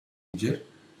procedure.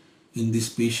 In this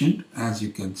patient, as you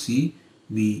can see,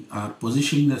 we are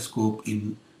positioning the scope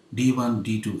in D1,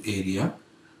 D2 area.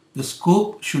 The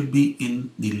scope should be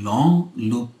in the long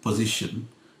loop position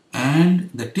and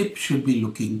the tip should be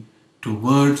looking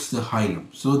towards the hilum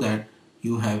so that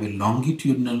you have a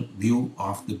longitudinal view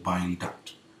of the bile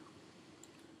duct.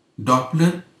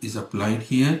 Doppler is applied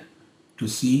here to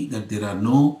see that there are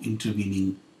no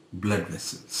intervening blood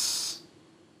vessels.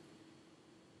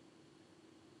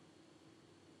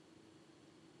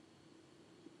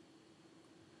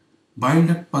 Bile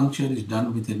duct puncture is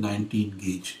done with a 19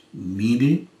 gauge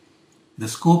needle. The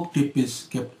scope tip is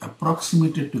kept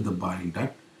approximated to the bile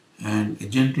duct and a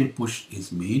gentle push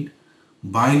is made.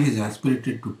 Bile is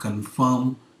aspirated to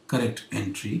confirm correct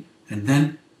entry and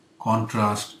then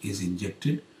contrast is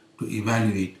injected to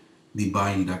evaluate the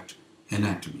bile duct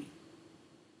anatomy.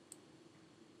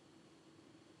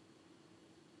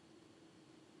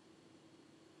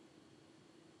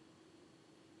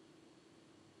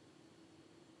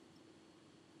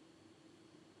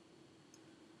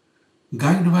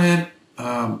 Guide wire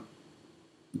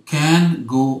can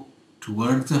go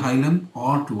towards the hilum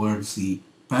or towards the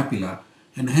papilla,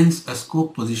 and hence a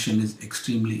scope position is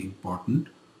extremely important.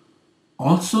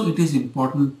 Also, it is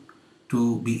important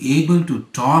to be able to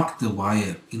torque the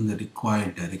wire in the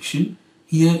required direction.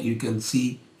 Here you can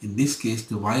see in this case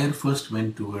the wire first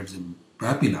went towards the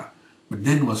papilla but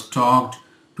then was torqued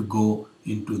to go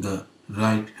into the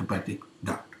right hepatic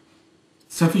duct.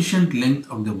 Sufficient length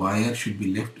of the wire should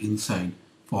be left inside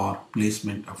for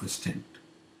placement of a stent.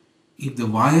 If the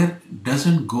wire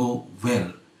doesn't go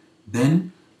well,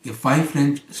 then a 5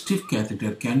 French stiff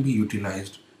catheter can be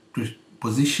utilized to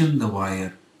position the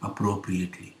wire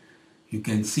appropriately. You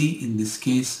can see in this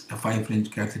case a 5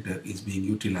 French catheter is being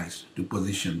utilized to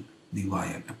position the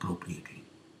wire appropriately.